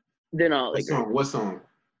 They're not like what song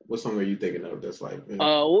are you thinking of that's like?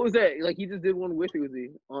 What was that? Like he just did one with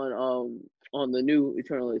Uzi on the new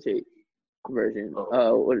Eternal Take version.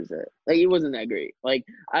 What is that? Like it wasn't that great. Like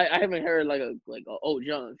I haven't heard like a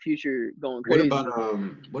John Future going crazy.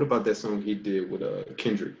 What about that song he did with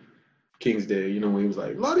Kendrick, King's Day? You know when he was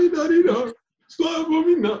like la di da di da. Slide for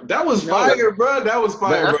me now. That was fire, bro. That was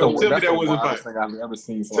fire, bro. Tell me that wasn't fire. Thing I've ever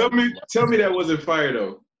seen. Tell me that wasn't fire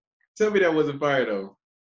though. Tell me that wasn't fire though.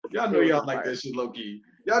 Y'all know y'all like that shit, low key.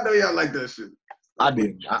 Y'all know y'all like that shit. I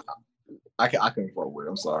didn't. I couldn't fuck with it.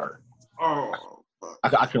 I'm sorry. Oh.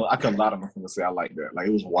 I couldn't lie to myself and say I like that. Like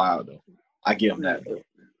it was wild though. I give him that though.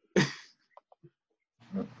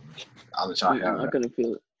 I'll let y'all have I couldn't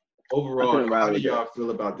feel it. Overall, how do y'all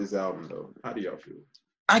feel about this album though? How do y'all feel?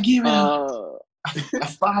 I give it a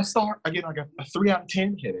 5-star. I give it like a 3 out of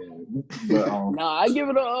 10. But, nah, I give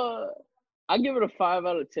it a 5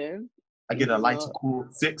 out of 10. I get a light to cool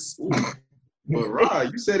 6. But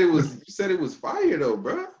Rod, you said it was fire though,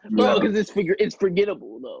 bro. Bro, because it's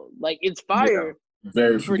forgettable though. Like it's fire. Yeah,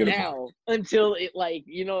 very for forgettable. now until it like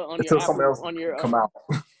on until your something else on your come out.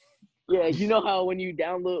 Yeah, you know how when you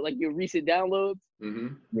download like your recent downloads,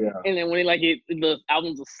 yeah, and then when the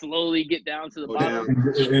albums will slowly get down to the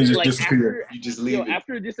bottom, it just like disappears. You just leave it.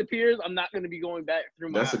 After it disappears, I'm not gonna be going back through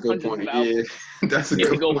my That's a good point. albums. Yeah, that's a good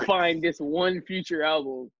point. Go find this one Future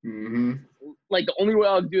album. Like the only way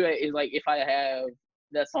I'll do that is like if I have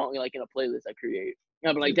that song like in a playlist I create.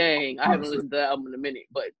 I'll be like, dang, I haven't listened to that album in a minute,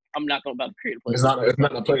 but I'm not about to create a playlist. It's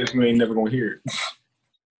not a playlist you ain't never gonna hear it.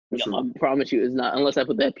 Yeah, I promise you, it's not unless I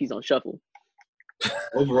put that piece on shuffle.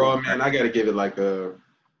 Overall, man, I gotta give it like a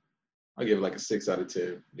 6 out of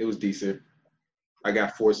 10. It was decent. I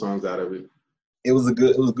got 4 songs out of it. It was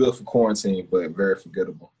good for quarantine, but very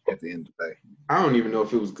forgettable at the end of the day. I don't even know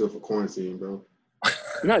if it was good for quarantine, bro.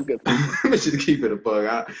 Not good. Let's just keep it a bug.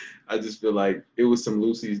 I just feel like it was some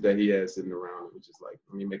loosies that he had sitting around, which is like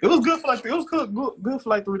it was good for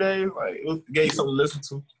like 3 days. Like it gave something to listen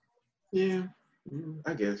to. Yeah,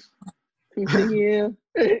 I guess. Yeah.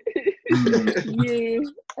 Yeah,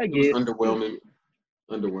 I guess. It was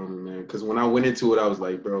underwhelming, man. Because when I went into it, I was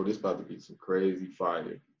like, bro, this about to be some crazy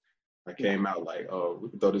fire. I came out like, oh, we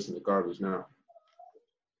can throw this in the garbage now.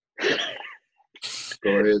 Go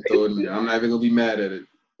ahead, throw it in there. I'm not even gonna be mad at it.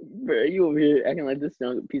 Bro, you over here acting like this is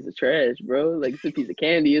a piece of trash, bro. Like it's a piece of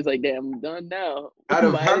candy. It's like, damn, I'm done now. Out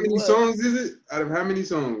of how many songs is it? Out of how many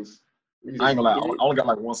songs? I ain't gonna lie. I only got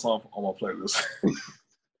like 1 song on my playlist.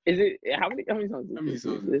 Is it how many songs? How many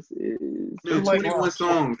songs? This is 21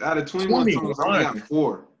 songs. Out of 21 songs, I only got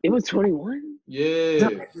 4. It was 21? Yeah.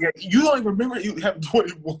 You don't even remember you have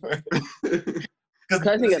 21.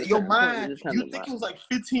 Because your mind, you think it was like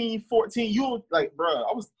 15, 14. You were like, bro,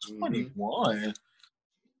 I was 21.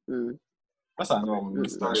 That's how I know it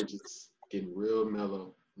started just getting real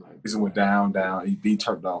mellow. Like, he just went down. He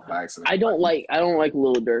turned off by accident. I don't like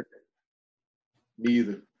Lil Durk.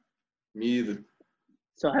 Me either.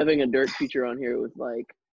 So having a Durk feature on here was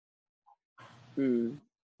like, Why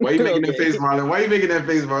you making that face, Marlon? Why you making that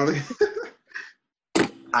face, Marlon?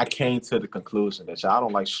 I came to the conclusion that y'all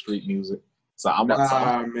don't like street music. So I'm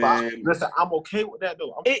not man. Listen, I'm okay with that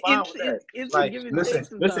though. I'm fine with that. It's like,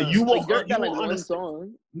 listen, you won't like, you like won't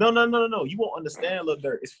understand. No. You won't understand Lil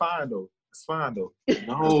Durk. It's fine though.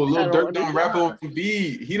 No, Lil Durk don't rap on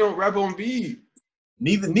beat. He don't rap on beat.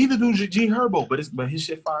 Neither do G Herbo, but his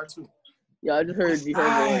shit fire too. Yeah, I just heard G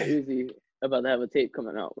Herbo and Uzi about to have a tape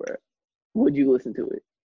coming out, bro. Would you listen to it?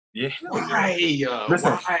 Yeah. Why?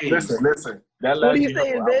 Listen. That what are you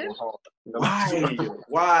saying, Ben?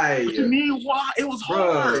 Why? What you mean, why? It was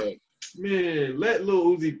hard. Man, let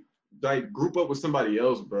Lil Uzi like group up with somebody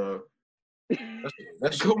else, bro.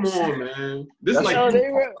 Come on, man. This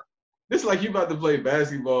like you about to play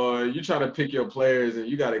basketball and you try to pick your players and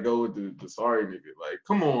you got to go with the sorry nigga. Like,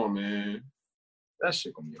 come on, man. That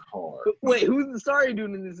shit gonna be hard. Wait, who's the sorry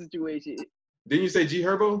dude in this situation? Didn't you say G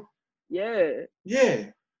Herbo? Yeah.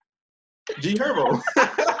 G Herbo.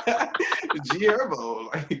 G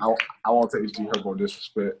Herbo. Like, I won't take G Herbo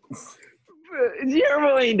disrespect. G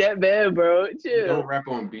Herbo ain't that bad, bro. Chill. He don't rap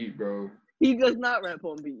on beat, bro. He does not rap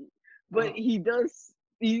on beat, but he does.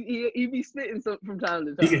 He be spitting from time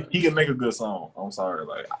to time. He can make a good song. I'm sorry,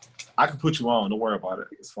 like I can put you on. Don't worry about it.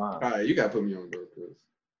 It's fine. All right, you gotta put me on, bro. Cause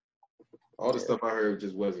all the stuff I heard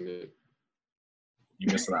just wasn't it.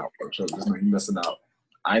 You missing out, bro. You missing out.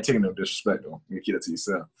 I ain't taking no disrespect though. You keep it to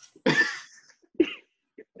yourself.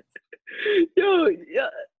 Yo, yeah.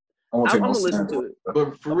 I'm gonna listen to it.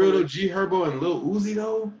 But for real though, G Herbo and Lil Uzi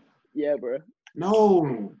though, Yeah, bro.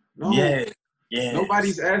 No. Yeah.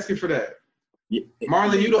 Nobody's asking for that. Yeah.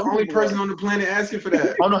 Marlon, you the only person on the planet asking for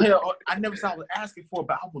that. Oh no, hell, I never said I was asking for it,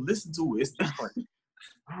 but I will listen to it. It's different.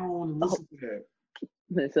 I don't want to listen to that.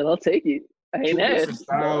 I said I'll take it. I ain't Two different asked.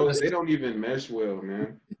 styles, they don't even mesh well,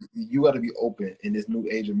 man. You got to be open in this new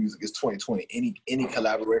age of music. It's 2020. Any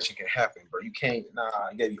collaboration can happen, bro. You can't. You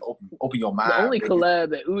gotta be open. Open your mind. The only baby. collab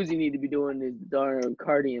that Uzi need to be doing is darn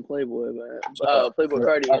Cardi and Playboy, man. Playboy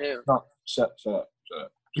Cardi and him. No, shut up.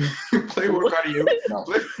 Playboy Cardi,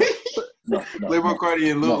 Playboy Cardi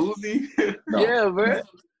and Lil Uzi. Yeah, bro.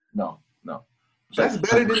 No. That's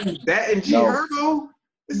better than that and G Herbo.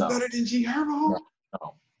 It's better than G Herbo.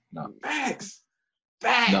 No. Facts.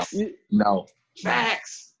 No.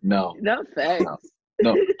 Facts. No. Not facts.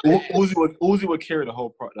 No. Uzi would carry the whole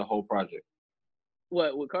project.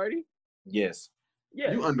 What, with Cardi? Yes.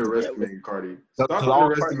 Yeah. You underestimating Cardi. Stop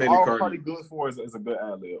underestimating all Cardi. Cardi good for is a good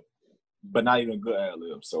ad lib, but not even a good ad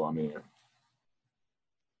lib. So I mean,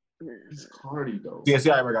 it's Cardi though. Yeah,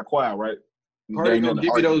 see, I already got quiet, right? Cardi gonna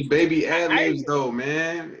give you those baby ad libs though,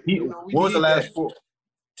 man. What was the last full?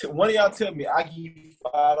 One of y'all tell me, I give you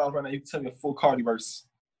 $5 right now. You can tell me a full Cardi verse.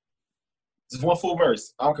 Just one full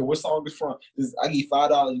verse. I don't care what song it's from. I give you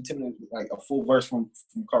 $5. You tell me like a full verse from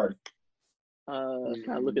Cardi. Can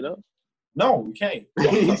I look it up? No, you can't.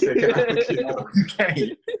 You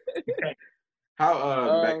can't.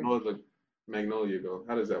 How Magnolia go?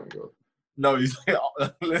 How does that one go? No, you say,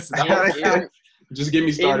 listen. Just get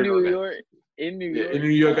me started. In New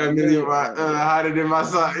York, I million hotter than my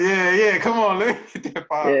son. Yeah. Come on, let me get that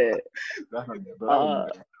file. Yeah. That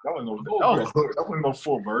wasn't no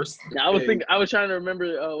full verse. I was trying to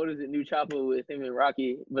remember. What is it? New Chopper with him and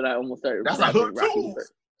Rocky, but I almost started. That's a hook too.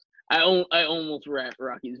 I almost rapped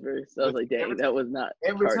Rocky's verse. So I was like, dang, that was not.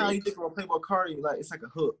 Every Cardi. time you think about Playboy Cardi, like it's like a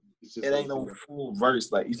hook. It ain't no full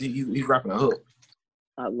verse. Like he's rapping a hook.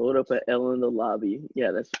 I load up an L in the lobby.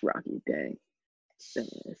 Yeah, that's Rocky. Dang. I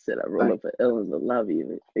said I roll up an L in the lobby.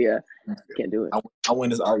 Yeah, can't do it. I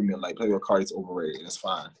win this argument. Like Playboy Cardi's overrated. That's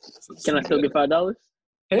fine. So can I still get $5?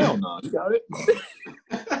 Hell no, you got it.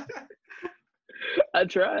 I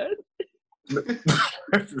tried. I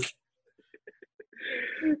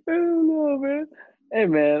don't know, man. Hey,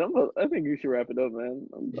 man, I think you should wrap it up, man.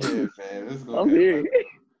 I'm here.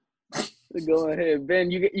 Go ahead,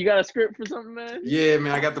 Ben. You got a script for something, man? Yeah,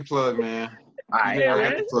 man. I got the plug, man. I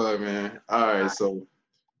got the plug, man. All right, so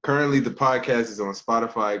currently the podcast is on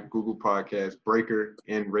Spotify, Google Podcasts, Breaker,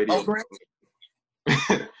 and Radio.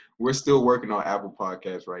 We're still working on Apple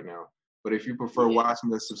Podcasts right now. But if you prefer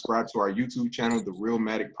watching us, subscribe to our YouTube channel, The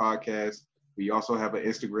Realmatic Podcast. We also have an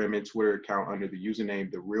Instagram and Twitter account under the username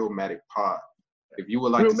The Realmatic Pod. If you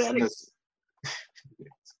would like to send us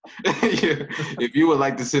if you would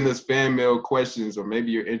like to send us fan mail questions, or maybe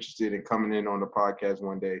you're interested in coming in on the podcast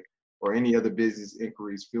one day, or any other business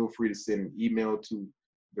inquiries, feel free to send an email to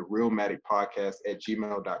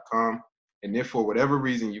therealmaticpodcast@gmail.com. And if for whatever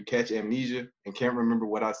reason you catch amnesia and can't remember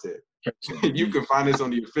what I said, you can find us on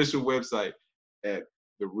the official website at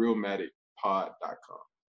therealmaticpod.com.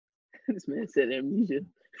 This man said amnesia.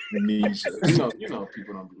 You know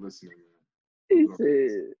people don't be listening. He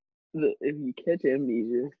said, look, if you catch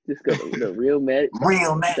amnesia, just go to the Realmatic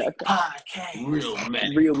Podcast.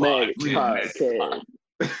 Realmatic Podcast.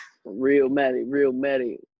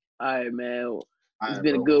 Realmatic. All right, man. It's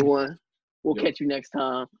been a good one. We'll catch you next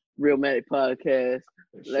time. Realmatic Podcast.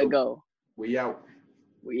 Let go. We out.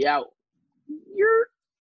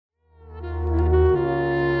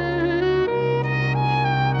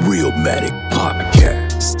 Realmatic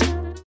Podcast.